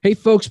Hey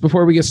folks,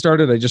 before we get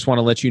started, I just want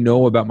to let you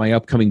know about my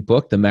upcoming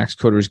book, The Max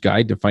Coder's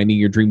Guide to Finding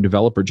Your Dream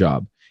Developer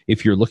Job.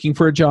 If you're looking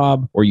for a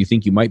job, or you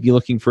think you might be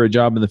looking for a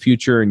job in the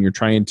future and you're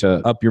trying to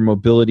up your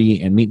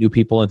mobility and meet new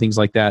people and things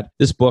like that,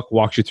 this book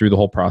walks you through the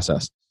whole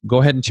process.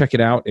 Go ahead and check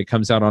it out. It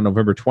comes out on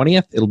November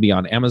 20th. It'll be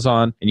on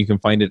Amazon, and you can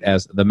find it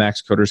as The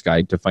Max Coder's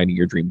Guide to Finding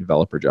Your Dream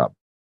Developer Job.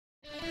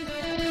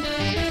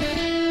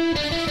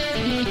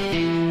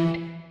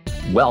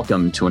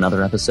 Welcome to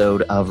another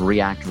episode of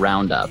React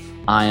Roundup.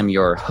 I am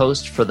your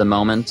host for the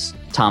moment,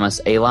 Thomas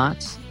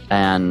Alott,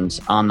 and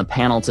on the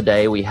panel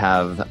today we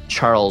have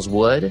Charles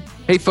Wood.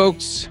 Hey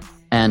folks.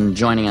 And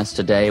joining us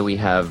today we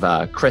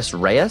have Chris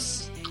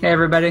Reyes. Hey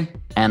everybody.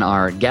 And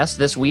our guest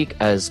this week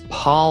is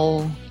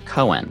Paul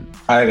Cowan.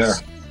 Hi there.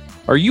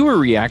 Are you a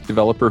React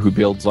developer who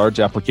builds large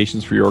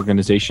applications for your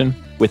organization?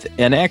 With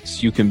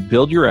NX, you can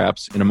build your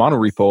apps in a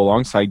monorepo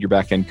alongside your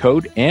backend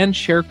code and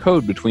share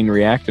code between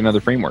React and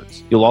other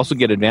frameworks. You'll also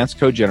get advanced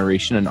code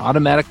generation and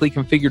automatically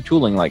configure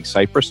tooling like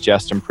Cypress,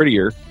 Jest, and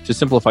Prettier to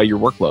simplify your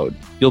workload.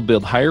 You'll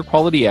build higher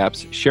quality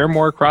apps, share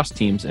more across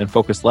teams, and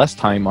focus less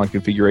time on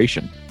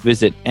configuration.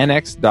 Visit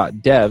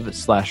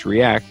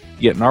nx.dev/React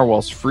to get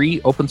Narwhal's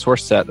free open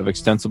source set of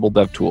extensible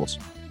dev tools.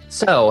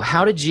 So,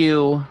 how did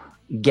you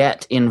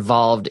get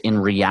involved in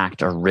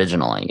React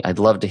originally? I'd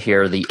love to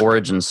hear the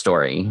origin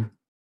story.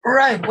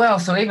 Right. Well,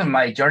 so even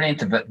my journey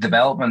into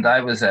development,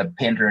 I was a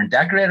painter and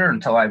decorator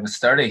until I was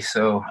 30.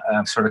 So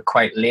I'm sort of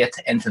quite late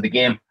into the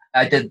game.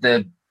 I did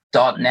the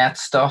 .NET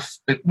stuff,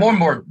 but more and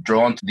more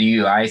drawn to the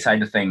UI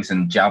side of things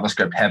and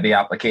JavaScript heavy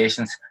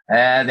applications.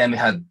 Then we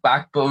had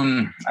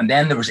Backbone, and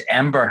then there was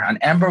Ember. And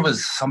Ember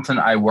was something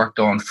I worked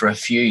on for a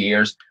few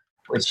years,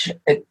 which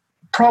it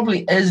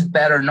probably is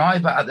better now.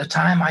 But at the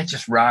time, I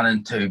just ran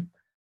into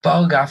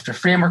bug after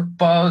framework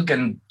bug,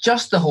 and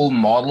just the whole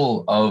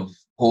model of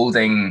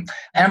holding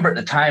Ember at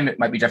the time, it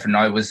might be different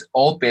now, was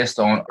all based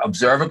on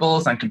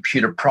observables and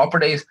computer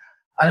properties.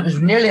 And it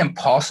was nearly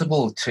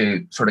impossible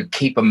to sort of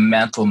keep a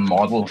mental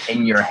model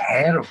in your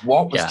head of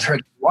what was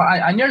triggering what.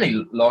 I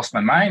nearly lost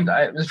my mind.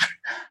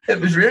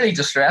 It was really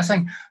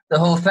distressing, the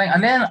whole thing.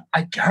 And then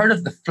I heard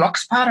of the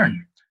flux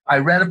pattern. I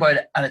read about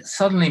it, and it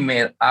suddenly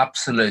made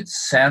absolute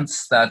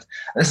sense that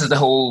this is the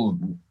whole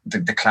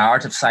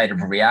declarative side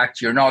of React.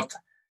 You're not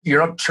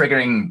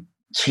triggering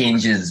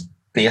changes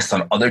based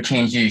on other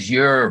changes.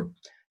 You're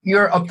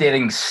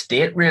updating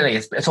state, really.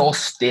 It's all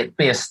state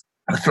based.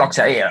 The Flux,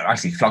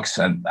 actually Flux,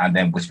 and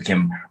then which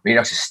became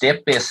Redux, is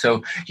state based.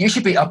 So you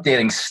should be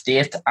updating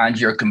state, and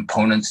your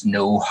components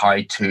know how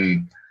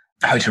to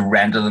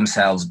render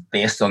themselves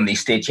based on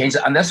these state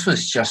changes. And this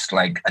was just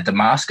like a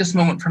Damascus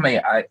moment for me.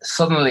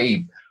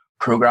 Suddenly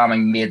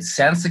programming made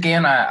sense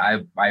again.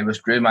 I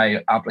withdrew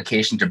my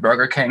application to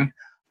Burger King.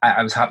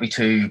 I was happy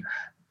to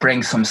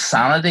bring some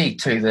sanity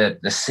to the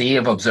sea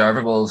of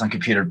observables and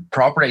computer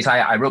properties.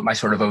 I wrote my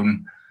sort of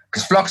own,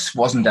 because Flux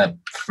wasn't a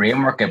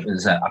framework, it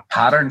was a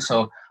pattern.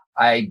 So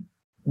I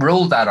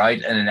rolled that out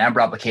in an Ember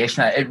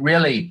application. It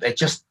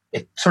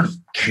sort of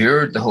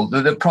cured the whole,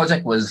 the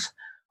project was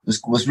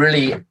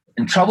really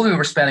in trouble. We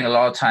were spending a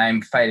lot of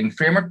time fighting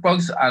framework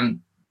bugs, and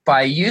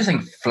by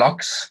using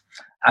Flux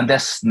and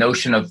this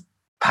notion of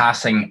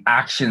passing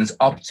actions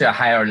up to a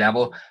higher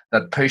level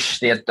that push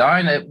state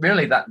down, it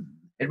really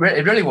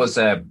was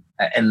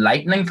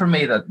enlightening for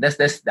me that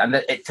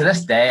to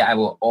this day I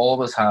will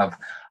always have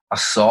a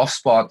soft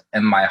spot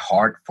in my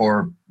heart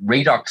for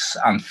Redux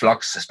and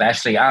Flux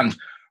especially, and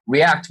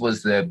React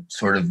was the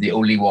sort of the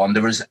only one.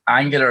 There was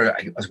Angular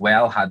as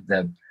well, had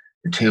the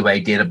two-way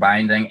data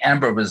binding.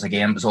 Ember was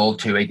all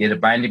two-way data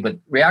binding, but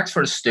React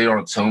sort of stood on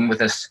its own with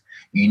this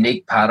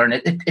unique pattern.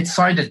 It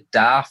sounded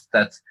daft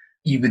that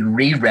you would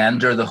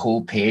re-render the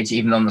whole page,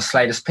 even on the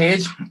slightest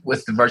page,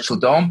 with the virtual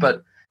DOM,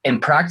 but in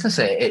practice,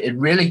 it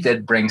really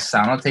did bring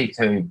sanity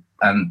to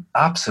an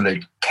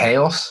absolute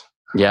chaos.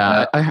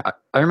 Yeah,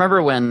 I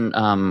remember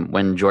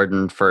when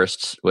Jordan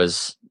first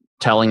was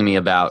telling me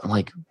about,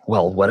 like,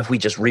 well, what if we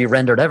just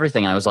re-rendered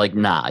everything? I was like,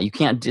 nah, you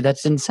can't do,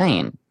 that's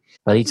insane.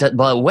 But he said,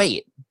 but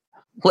wait,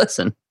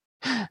 listen.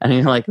 And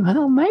you're like,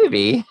 well,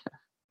 maybe.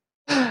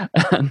 And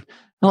I'm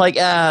like,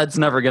 it's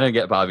never going to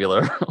get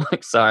popular.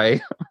 Like,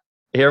 sorry.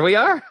 Here we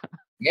are.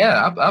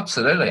 Yeah,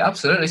 absolutely.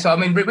 So, I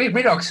mean,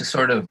 Redux has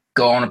sort of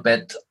gone a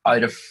bit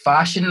out of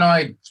fashion now,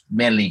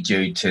 mainly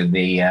due to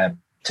the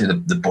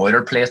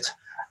boilerplate.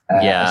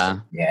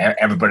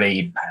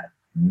 Everybody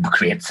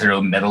creates their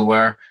own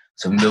middleware.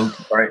 So,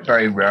 very,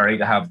 very rarely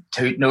to have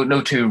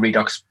no two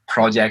Redux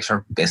projects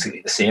are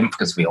basically the same,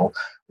 because we'll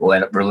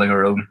end up rolling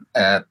our own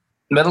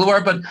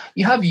middleware. But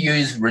you have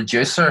used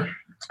Reducer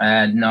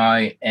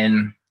now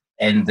in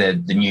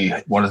the new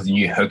one of the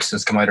new hooks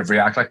that's come out of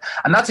React.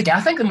 And that's, again,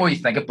 I think the more you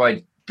think about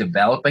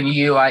developing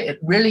a UI, it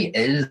really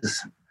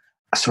is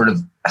a sort of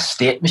a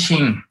state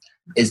machine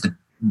is the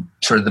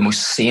sort of the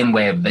most sane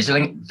way of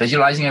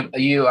visualizing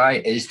a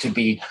UI is to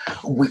be,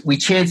 we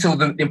change, so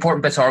the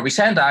important bits are we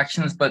send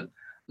actions, but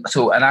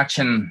so an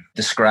action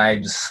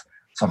describes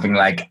something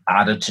like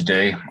added to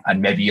do,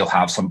 and maybe you'll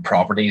have some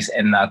properties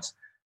in that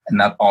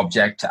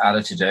object to add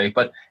it to do.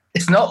 But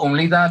it's not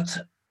only that,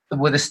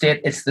 with a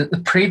state, it's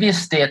the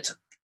previous state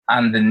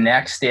and the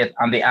next state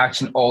and the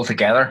action all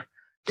together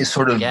is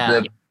sort of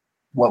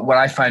what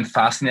I find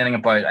fascinating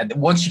about it.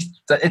 Once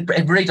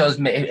it really does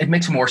it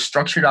makes a more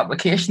structured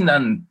application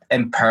than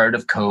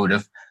imperative code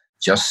of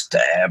just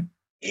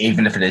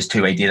even if it is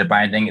two-way data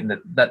binding.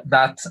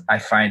 That I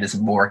find is a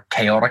more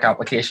chaotic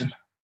application.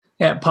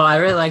 Yeah, Paul, I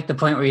really like the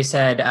point where you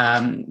said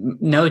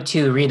no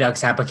two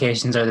Redux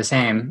applications are the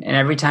same. And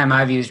every time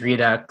I've used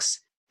Redux,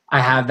 I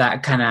have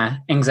that kind of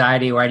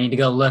anxiety where I need to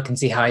go look and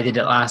see how I did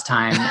it last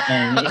time.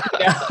 And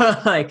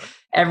like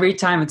every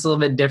time it's a little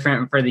bit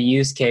different for the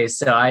use case.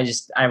 So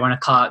I want to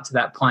call out to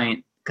that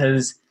point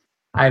because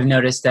I've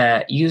noticed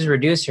that use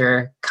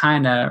reducer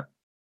kind of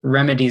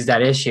remedies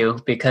that issue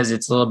because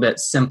it's a little bit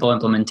simple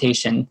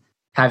implementation.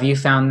 Have you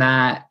found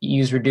that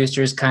use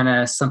reducers kind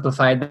of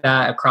simplified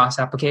that across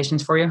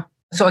applications for you?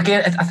 So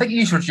again, I think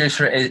use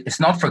reducer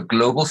it's not for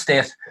global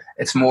state.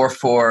 It's more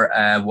for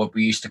what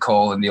we used to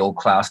call in the old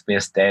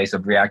class-based days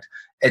of React.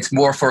 It's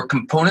more for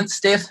component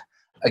state.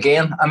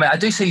 Again, I mean, I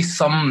do see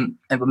some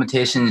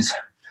implementations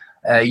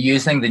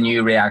using the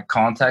new React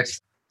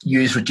context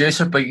use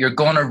reducer, but you're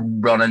going to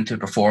run into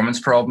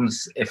performance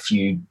problems if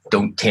you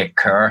don't take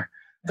care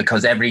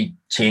because every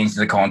change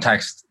to the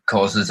context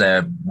causes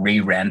a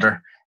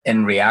re-render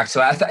in React.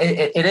 So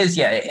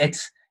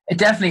it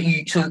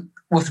definitely. So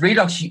with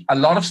Redux, a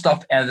lot of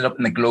stuff ended up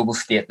in the global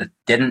state that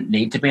didn't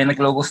need to be in the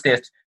global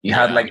state. You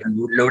had like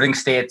loading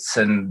states,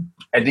 and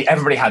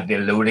everybody had the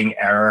loading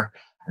error,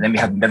 and then we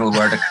had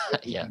middleware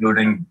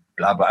loading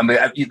blah blah. I mean,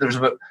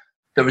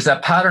 there was a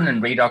pattern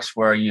in Redux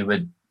where you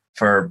would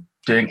for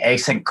doing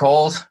async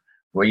calls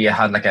where you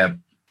had like a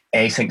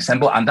async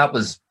symbol, and that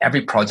was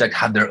every project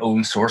had their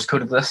own source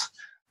code of this.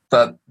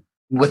 But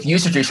with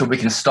use reducer, we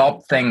can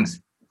stop things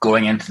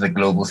going into the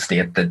global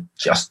state that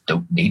just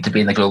don't need to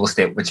be in the global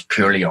state, which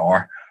purely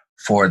are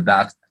for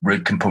that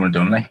root component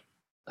only.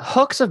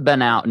 Hooks have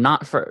been out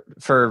not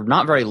for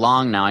not very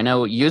long now. I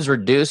know use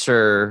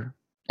reducer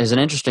is an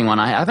interesting one.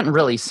 I haven't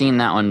really seen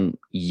that one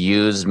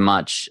used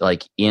much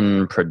like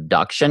in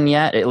production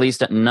yet. At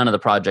least none of the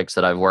projects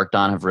that I've worked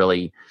on have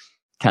really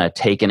kind of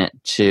taken it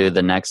to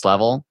the next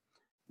level.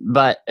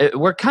 But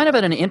we're kind of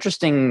at an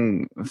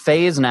interesting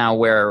phase now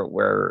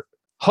where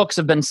hooks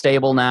have been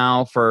stable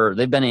now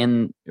they've been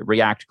in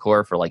React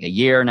Core for like a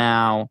year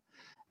now,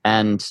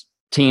 and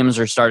teams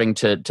are starting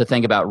to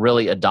think about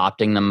really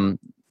adopting them.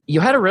 You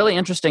had a really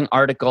interesting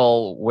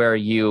article where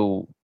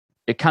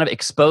it kind of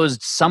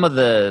exposed some of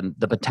the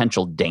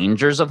potential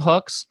dangers of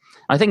hooks.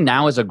 I think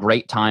now is a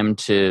great time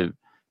to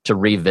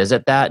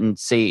revisit that and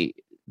see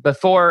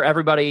before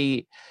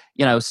everybody,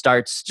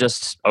 starts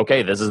just,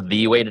 okay, this is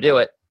the way to do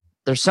it.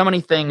 There's so many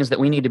things that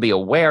we need to be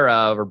aware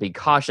of or be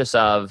cautious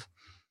of.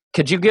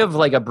 Could you give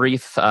like a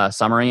brief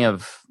summary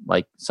of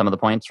like some of the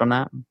points from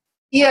that?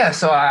 Yeah,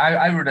 so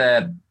I wrote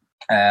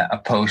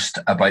a post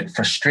about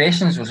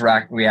frustrations with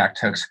React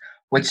hooks,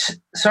 which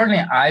certainly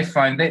I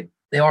found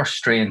they are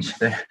strange.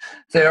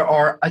 There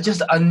are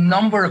just a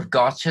number of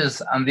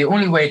gotchas, and the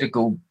only way to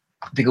go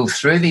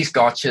through these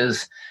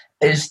gotchas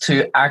is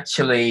to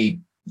actually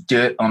do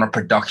it on a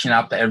production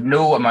app.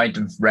 No amount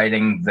of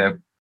writing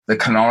the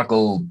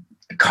canonical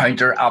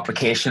counter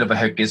application of a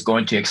hook is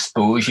going to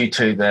expose you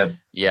to the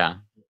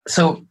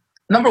So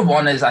number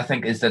one is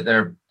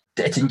that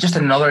it's just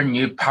another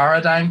new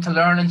paradigm to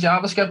learn in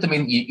JavaScript. I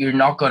mean, you're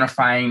not going to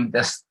find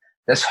this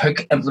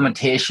hook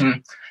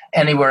implementation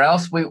anywhere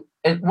else. One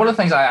of the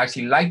things I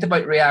actually liked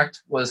about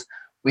React was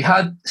we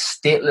had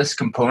stateless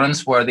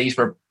components where these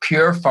were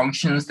pure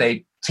functions.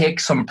 They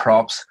take some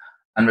props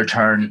and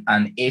return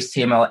an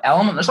HTML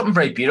element. There's something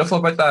very beautiful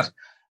about that.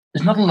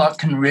 There's not a lot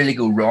can really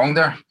go wrong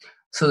there.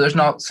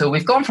 So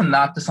we've gone from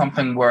that to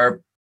something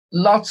where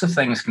lots of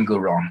things can go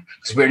wrong.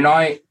 So we're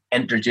now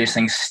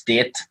introducing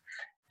state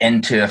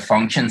into a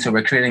function. So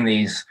we're creating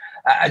these,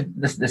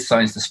 this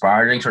sounds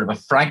disparaging, sort of a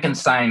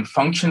Frankenstein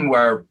function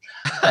where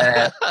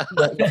I'm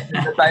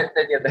trying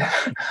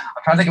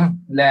to think of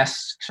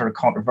less sort of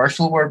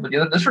controversial word, but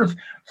the sort of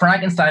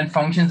Frankenstein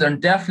functions, they're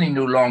definitely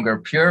no longer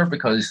pure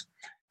because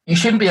you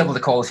shouldn't be able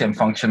to call the same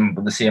function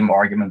with the same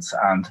arguments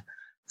and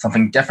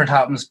something different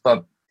happens.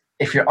 But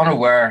if you're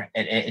unaware,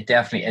 it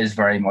definitely is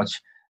very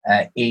much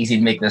easy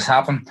to make this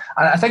happen.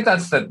 And I think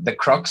that's the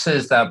crux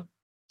is that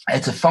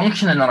it's a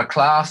function and not a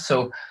class.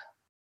 So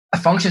a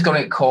function is going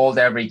to get called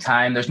every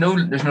time. There's no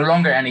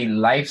longer any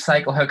life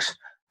cycle hooks.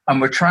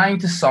 And we're trying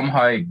to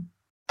somehow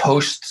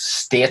post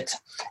state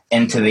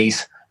into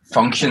these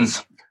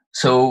functions.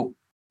 So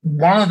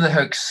one of the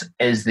hooks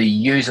is the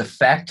use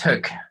effect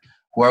hook,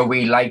 where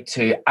we like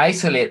to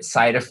isolate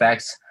side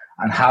effects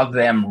and have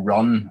them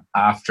run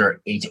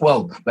after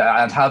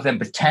and have them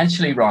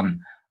potentially run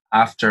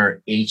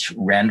after each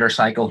render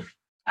cycle.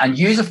 And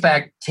use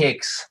effect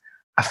takes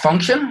a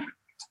function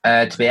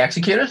to be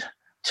executed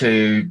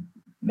to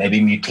maybe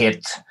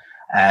mutate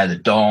the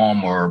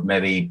DOM or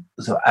maybe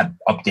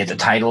update the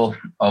title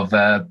of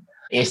a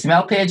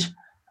HTML page.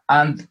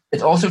 And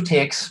it also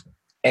takes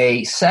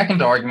a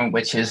second argument,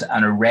 which is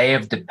an array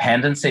of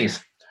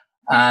dependencies.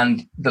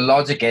 And the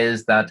logic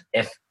is that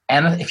if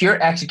if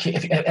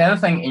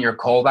anything in your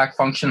callback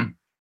function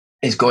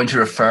is going to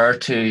refer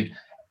to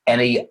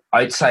any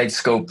outside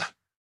scope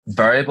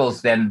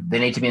variables, then they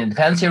need to be in the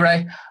dependency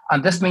array.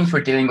 And this means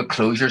we're dealing with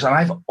closures. And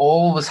I've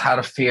always had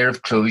a fear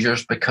of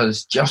closures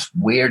because just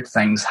weird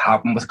things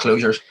happen with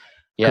closures.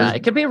 Yeah,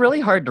 it could be really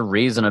hard to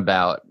reason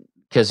about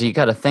because you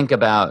got to think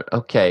about,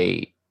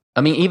 okay,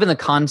 I mean, even the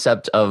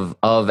concept of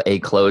a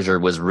closure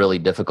was really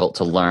difficult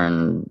to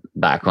learn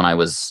back when I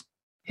was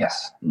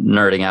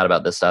nerding out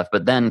about this stuff.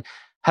 But then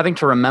having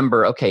to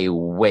remember, okay,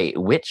 wait,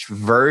 which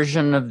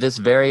version of this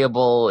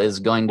variable is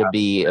going to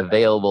be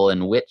available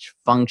in which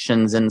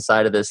functions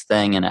inside of this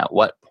thing and at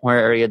what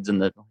periods in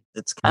the...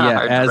 It's kind of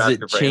hard as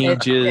to it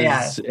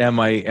changes.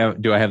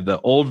 Do I have the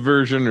old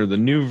version or the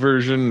new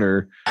version,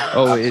 or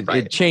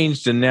it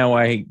changed and now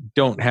I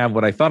don't have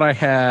what I thought I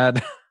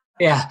had?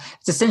 Yeah,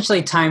 it's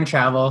essentially time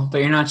travel, but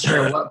you're not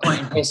sure what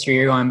point in history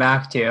you're going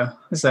back to.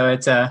 So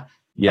it's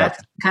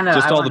that's kind of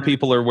just all the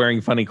people are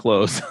wearing funny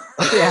clothes.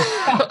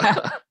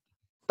 Yeah.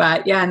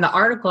 But yeah, in the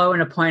article I want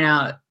to point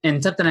out,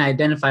 and something I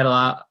identified a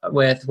lot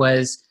with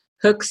was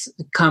hooks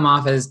come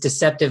off as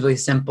deceptively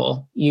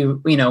simple. You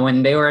know,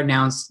 when they were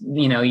announced,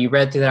 you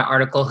read through that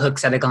article,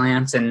 hooks at a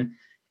glance, and,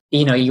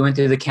 you went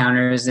through the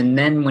counters. And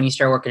then when you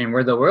start working in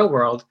the real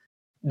world,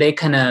 they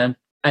kind of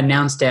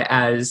announced it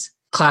as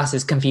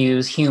classes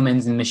confuse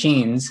humans and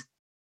machines.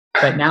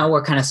 But now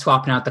we're kind of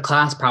swapping out the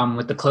class problem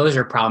with the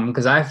closure problem,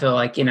 because I feel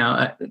like,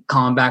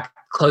 calling back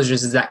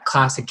closures is that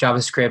classic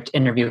JavaScript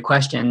interview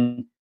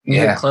question. You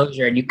hit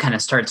closure and you kind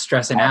of start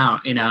stressing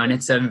out, and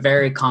it's a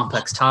very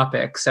complex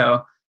topic.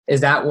 So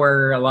is that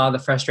where a lot of the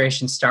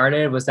frustration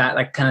started? Was that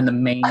like kind of the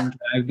main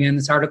drive in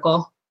this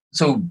article?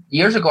 So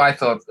years ago,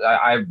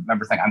 I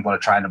remember thinking I'm going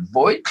to try and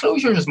avoid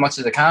closures as much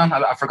as I can.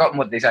 I've forgotten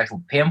what the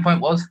actual pain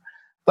point was.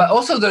 But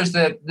also there's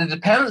the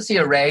dependency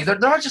array. There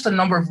are just a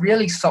number of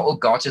really subtle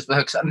gotchas with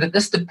hooks. And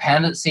this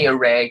dependency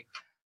array,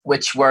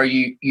 where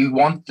you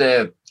want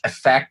the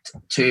effect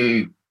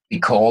to be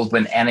called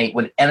when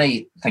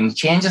anything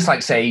changes,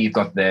 like say you've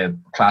got the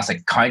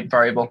classic count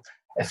variable.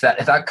 If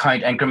that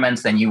count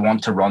increments, then you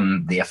want to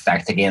run the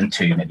effect again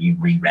to maybe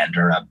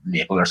re-render a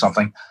label or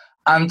something.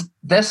 And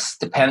this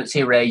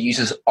dependency array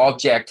uses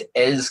object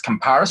is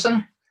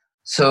comparison.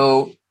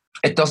 So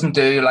it doesn't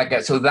do like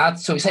it.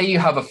 So say you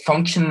have a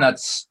function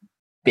that's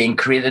being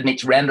created in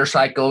each render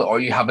cycle, or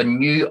you have a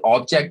new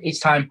object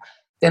each time,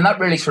 then that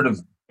really sort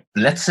of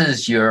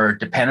blitzes your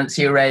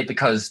dependency array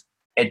because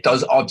it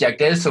does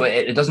object is. So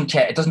it doesn't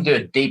check. It doesn't do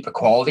a deep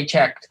equality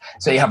check.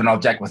 So you have an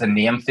object with a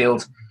name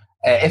field.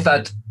 If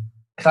that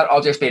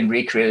object's being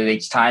recreated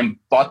each time,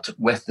 but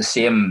with the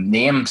same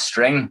name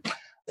string,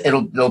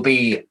 there'll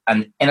be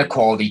an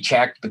inequality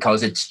check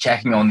because it's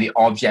checking on the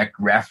object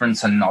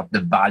reference and not the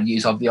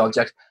values of the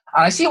object.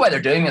 And I see why they're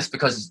doing this,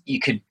 because you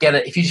could get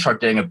it if you start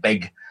doing a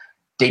big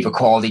deep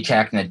equality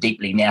check in a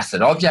deeply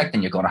nested object,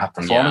 then you're going to have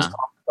performance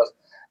problems.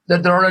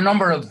 But there are a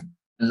number of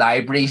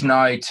libraries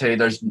now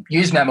there's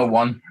use memo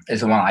 1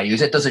 is the one I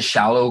use. It does a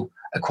shallow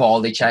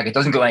equality check. It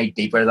doesn't go any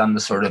deeper than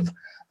the sort of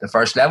the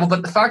first level.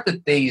 But the fact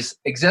that these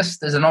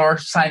exist is another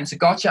sign it's a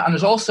gotcha. And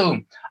there's also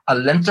a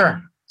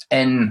linter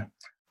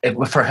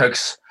for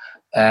hooks,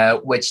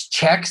 which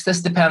checks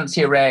this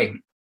dependency array.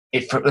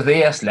 With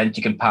ESLint,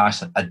 you can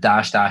pass a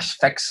 --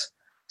 fix,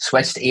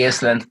 switch to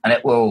ESLint, and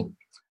it will,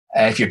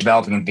 if you're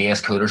developing in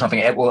VS Code or something,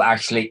 it will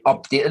actually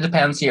update the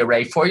dependency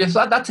array for you.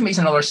 So that to me is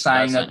another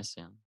sign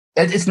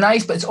it's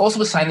nice, but it's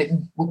also a sign that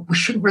we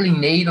shouldn't really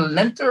need a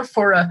linter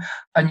for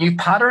a new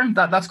pattern.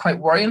 That's quite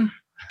worrying.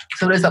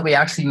 So it is that we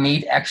actually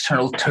need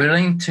external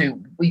tooling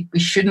we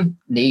shouldn't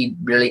need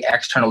really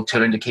external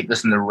tooling to keep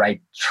this in the right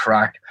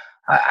track.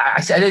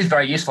 It is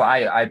very useful.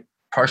 I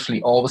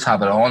personally always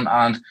have it on,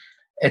 and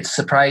it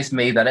surprised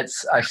me that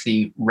it's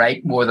actually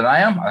right more than I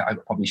am. I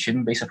probably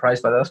shouldn't be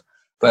surprised by this,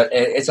 but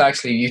it's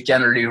actually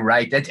generally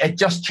right. It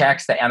just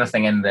checks that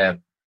anything in the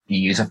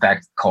use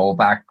effect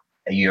callback,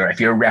 if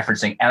you're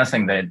referencing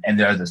anything in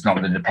there that's not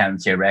in the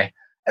dependency array,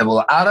 it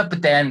will add it.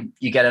 But then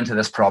you get into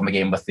this problem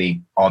again with the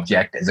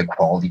object is a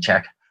quality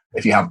check.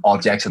 If you have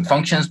objects and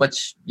functions,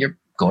 which you're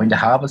going to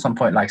have at some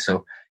point,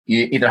 so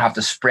you either have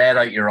to spread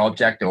out your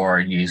object or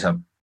use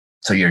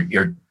so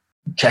you're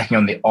checking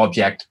on the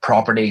object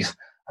properties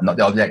and not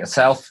the object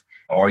itself,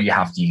 or you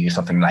have to use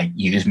something like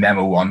use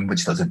memo 1,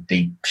 which does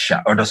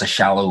a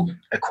shallow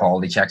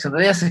equality check. So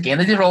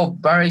these are all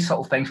very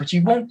subtle things which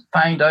you won't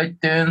find out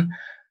doing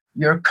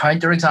your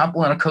counter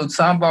example in a code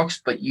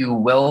sandbox, but you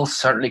will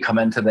certainly come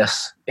into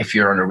this if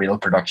you're on a real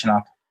production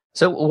app.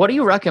 So what do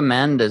you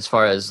recommend as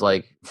far as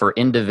for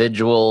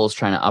individuals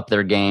trying to up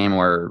their game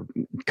or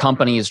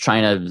companies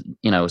trying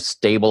to,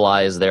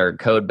 stabilize their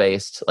code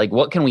base?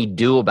 What can we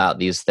do about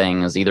these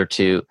things, either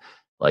to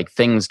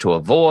things to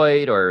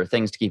avoid or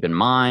things to keep in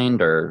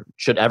mind, or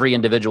should every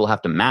individual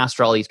have to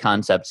master all these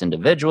concepts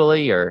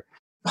individually? Or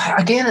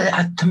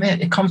again, to me,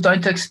 it comes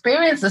down to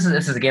experience.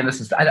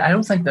 I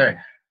don't think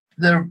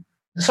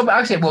some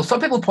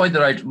people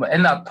pointed out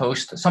in that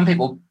post. Some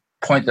people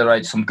pointed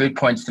out some good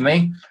points to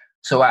me.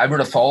 So I wrote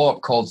a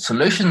follow-up called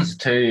Solutions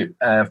to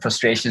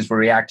Frustrations with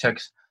React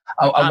Hooks.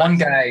 One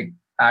guy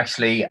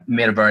actually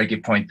made a very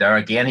good point there.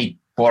 Again, he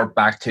brought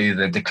back to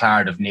the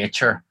declarative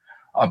nature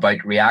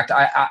about React.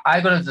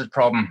 I got into the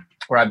problem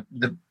where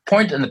the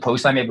point in the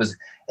post I made was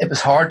it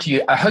was hard to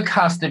use. A hook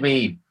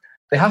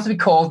they have to be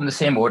called in the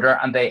same order,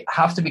 and they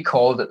have to be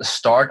called at the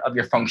start of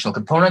your functional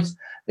components.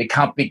 They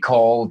can't be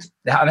called,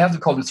 they have to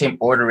be called in the same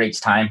order each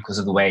time because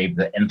of the way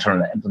the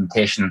internal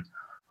implementation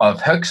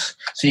of hooks.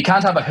 So you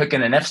can't have a hook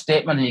in an if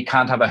statement and you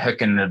can't have a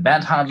hook in an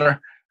event handler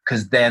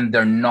because then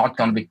they're not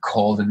going to be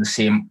called in the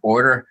same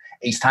order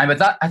each time.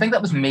 But I think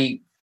that was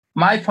me.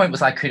 My point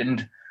was I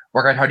couldn't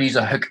work out how to use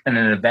a hook in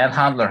an event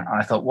handler.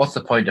 And I thought, what's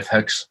the point of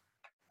hooks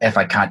if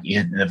I can't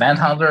use an event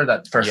handler?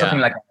 That for something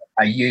like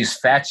I use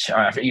fetch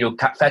or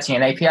fetching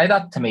an API,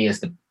 that to me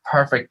is the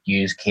perfect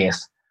use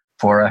case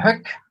for a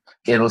hook.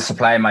 It'll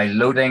supply my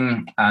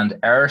loading and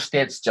error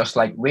states just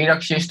like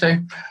Redux used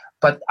to.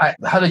 But I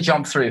had to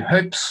jump through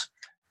hoops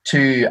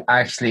to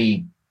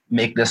actually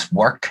make this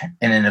work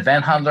in an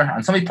event handler.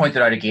 And somebody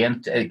pointed out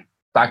again,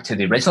 back to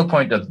the original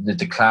point of the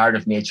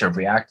declarative nature of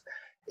React,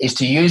 is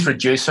to use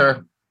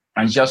reducer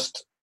and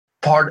just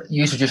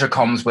use reducer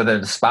comes with a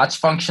dispatch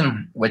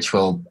function, which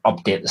will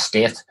update the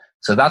state.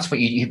 So that's what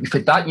you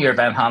put that in your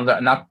event handler,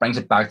 and that brings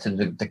it back to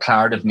the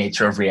declarative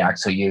nature of React.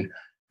 So you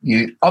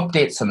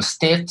update some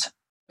state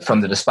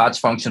from the dispatch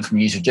function from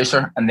use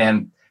reducer, and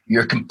then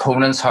your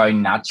components how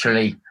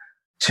naturally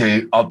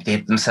to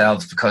update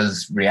themselves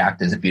because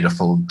React is a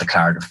beautiful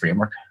declarative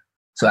framework.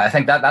 So I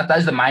think that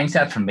is the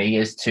mindset for me,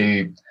 is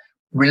to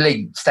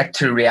really stick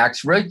to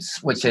React's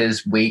roots, which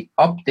is we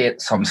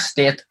update some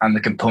state and the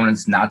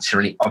components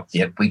naturally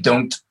update. We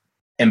don't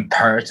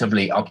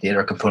imperatively update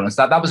our components.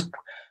 That was,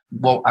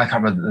 well, I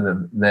can't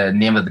remember the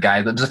name of the guy.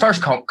 It was the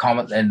first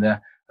comment in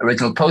the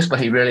original post, but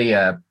he really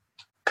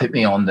put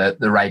me on the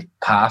right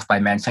path by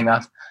mentioning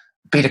that.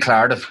 Be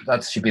declarative.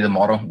 That should be the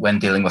motto when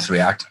dealing with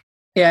React.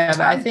 Yeah,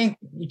 but I think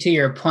to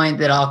your point,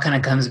 that all kind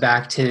of comes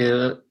back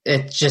to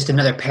it's just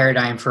another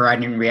paradigm for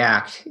writing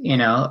React,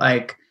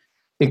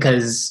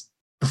 because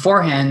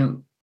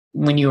beforehand,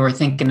 when you were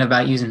thinking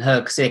about using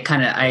hooks,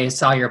 I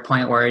saw your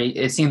point where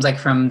it seems like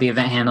from the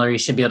event handler, you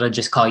should be able to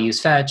just call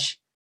use fetch,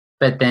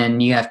 but then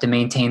you have to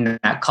maintain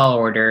that call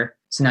order.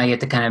 So now you have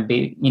to kind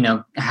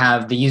of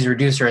have the use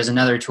reducer as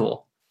another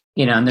tool,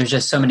 and there's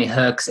just so many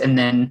hooks. And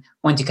then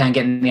once you kind of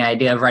get in the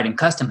idea of writing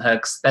custom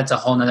hooks, that's a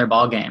whole nother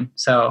ballgame.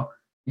 So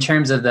in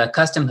terms of the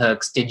custom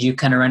hooks, did you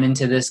kind of run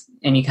into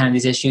any kind of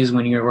these issues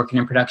when you were working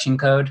in production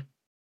code?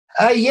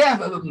 Yeah,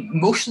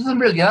 most of them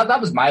really. Yeah, that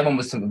was my one,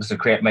 was to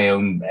create my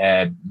own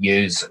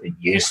use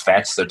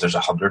fetch. There's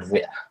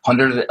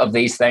 100 of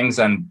these things,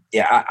 and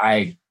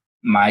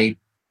my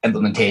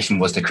implementation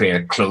was to create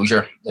a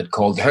closure that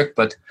called the hook.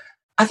 But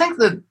I think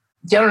that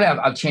generally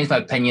I've changed my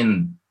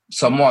opinion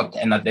somewhat,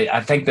 in that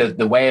I think that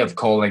the way of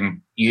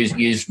calling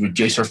use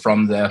reducer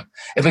from if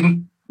we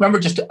can remember,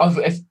 just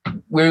if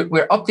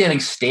we're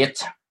updating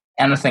state,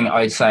 anything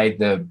outside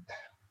the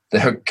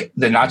hook,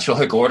 the natural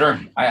hook order,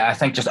 I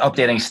think just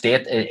updating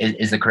state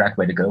is the correct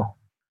way to go.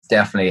 It's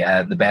definitely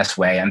the best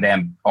way. And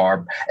then,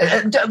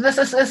 this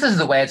is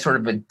the way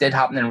it did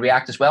happen in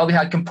React as well. We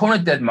had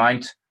component did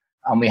mount,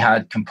 and we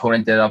had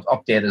component did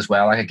update as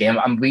well.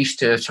 And we used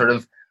to sort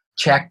of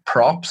check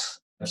props.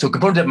 So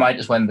component did mount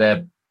is when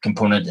the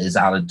component is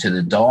added to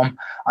the DOM,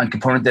 and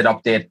component did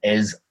update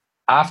is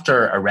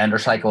after a render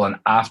cycle and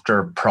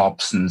after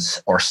props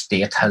or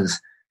state has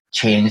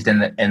changed in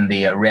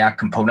the React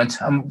component.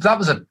 That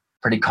was a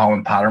pretty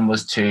common pattern,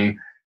 was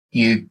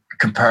you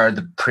compare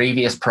the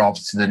previous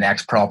props to the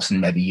next props, and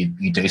maybe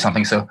you do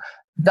something. So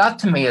that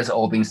to me has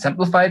all been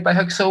simplified by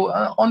hooks. So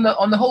on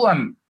the whole,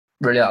 I'm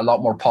really a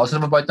lot more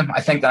positive about them,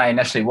 I think, than I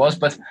initially was.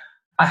 But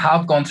I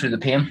have gone through the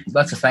pain.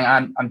 That's the thing.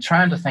 I'm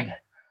trying to think,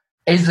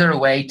 is there a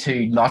way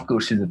to not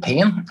go through the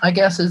pain, I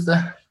guess,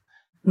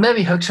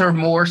 maybe hooks are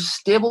more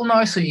stable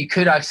now, so you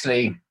could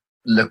actually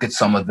look at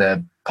some of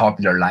the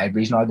popular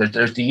libraries now.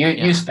 There's the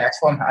use fetch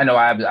one. I know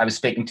I was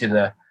speaking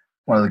to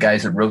one of the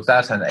guys that wrote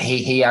that, and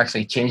he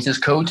actually changed his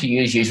code to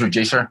use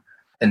reducer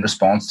in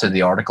response to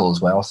the article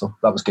as well. So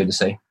that was good to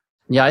see.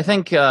 Yeah, I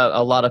think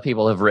a lot of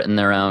people have written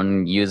their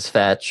own use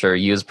fetch or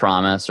use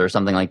promise or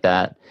something like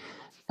that.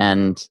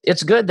 And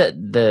it's good that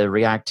the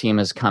React team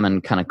has come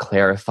and kind of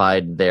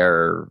clarified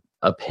their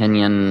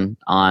opinion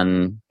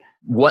on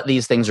what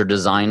these things are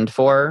designed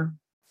for.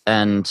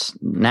 And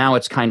now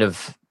it's kind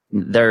of,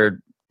 they're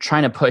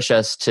trying to push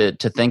us to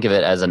think of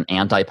it as an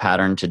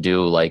anti-pattern to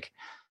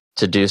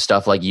do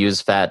stuff like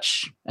use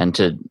fetch, and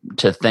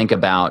to think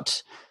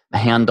about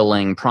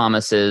handling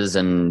promises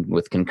and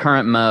with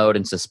concurrent mode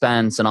and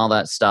suspense and all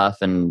that stuff,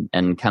 and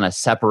kind of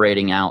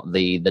separating out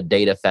the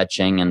data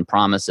fetching and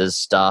promises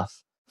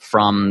stuff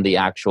from the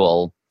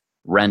actual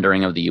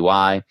rendering of the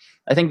UI.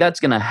 I think that's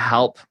going to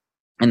help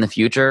in the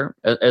future,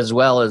 as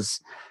well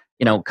as,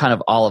 kind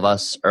of all of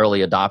us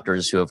early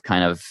adopters who have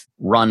kind of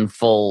run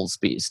full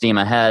steam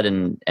ahead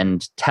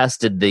and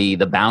tested the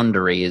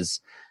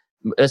boundaries,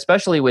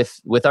 especially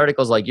with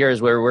articles like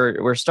yours, where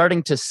we're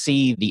starting to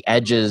see the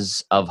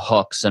edges of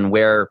hooks, and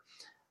where,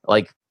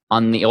 like,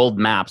 on the old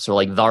maps or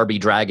like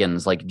Tharby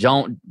Dragons, like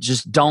don't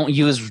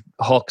use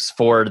hooks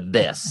for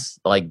this.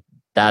 Like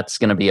that's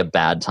going to be a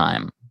bad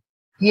time.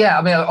 Yeah,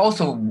 I mean,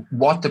 also,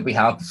 what did we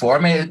have before?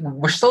 I mean,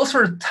 we're still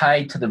sort of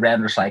tied to the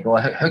render cycle.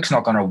 Hook's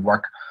not going to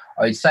work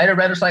outside of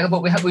render cycle,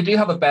 but we do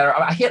have a better.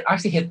 I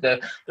actually hate the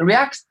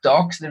React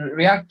docs. The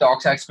React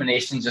docs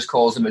explanation just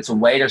calls them. It's a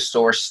way to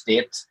store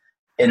state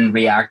in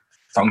React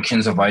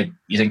functions without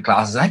using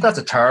classes. I think that's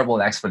a terrible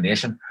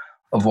explanation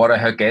of what a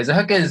hook is. A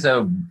hook is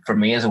for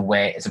me is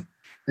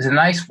a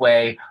nice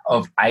way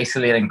of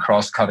isolating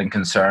cross-cutting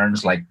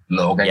concerns like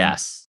logging.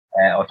 Yes.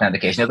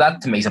 Authentication. Now,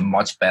 that to me is a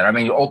much better. I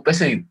mean,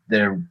 basically,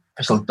 the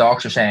official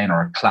docs are saying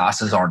our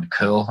classes aren't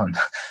cool, and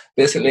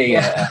basically,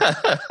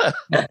 let's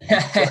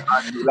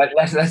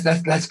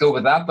go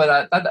with that.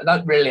 But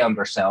that really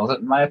undersells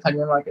it, in my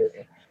opinion. Like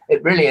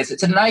it really is.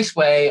 It's a nice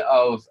way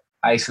of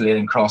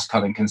isolating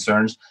cross-cutting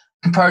concerns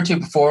compared to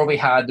before.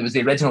 There was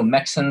the original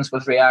mixins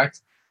with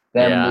React.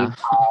 Then we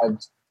had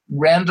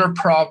render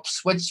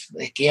props, which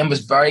again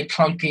was very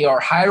clunky, or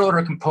higher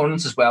order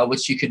components as well,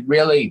 which you could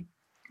really.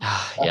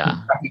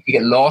 You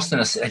get lost in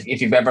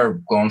if you've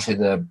ever gone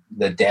through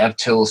the dev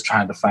tools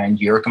trying to find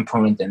your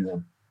component in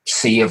the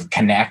sea of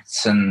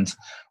connects and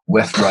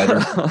with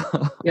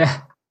routers.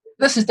 Yeah,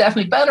 this is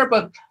definitely better,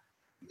 but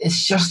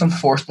it's just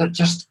unfortunate. There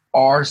just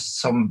are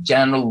some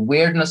general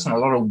weirdness, and a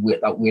lot of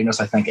that weirdness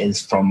I think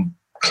is from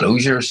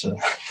closures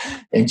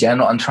in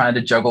general, and trying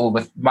to juggle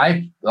with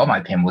my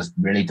pain was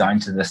really down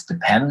to this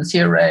dependency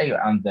array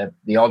and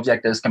the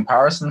object is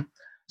comparison.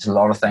 There's a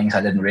lot of things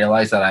I didn't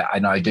realize that I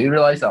now do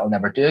realize that I'll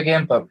never do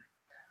again, but I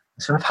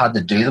sort of had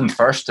to do them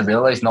first to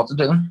realize not to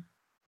do them.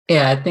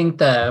 Yeah, I think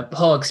the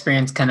whole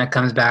experience kind of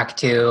comes back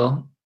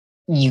to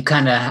you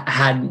kind of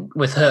had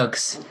with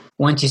hooks.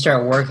 Once you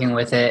start working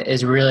with it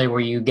is really where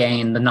you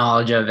gain the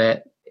knowledge of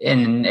it.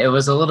 And it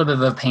was a little bit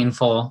of a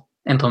painful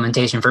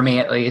implementation for me,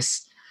 at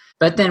least.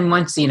 But then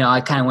once,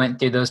 I kind of went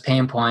through those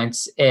pain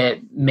points,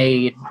 it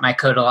made my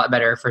code a lot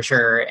better for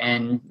sure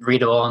and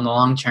readable in the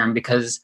long term, because